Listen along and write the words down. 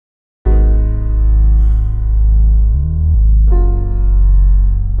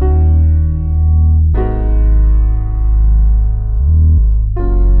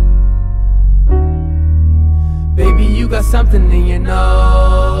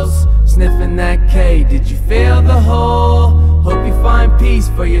sniffing that K, did you feel the hole? Hope you find peace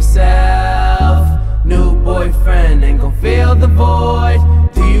for yourself. New boyfriend ain't gon' fill the void.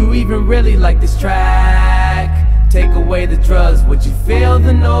 Do you even really like this track? Take away the drugs, would you feel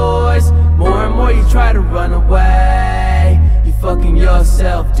the noise? More and more you try to run away. You fucking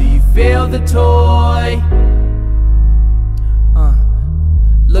yourself, do you feel the toy?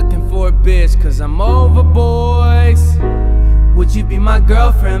 Looking for a bitch cause I'm over boys. Would you be my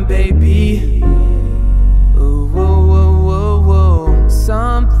girlfriend, baby? Ooh, whoa, whoa, whoa, whoa.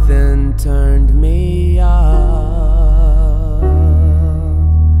 Something turned me off.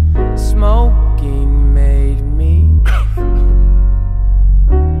 Smoking made me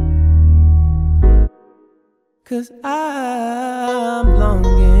cause I'm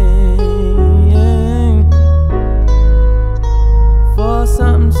longing for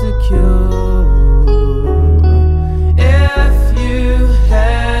something secure.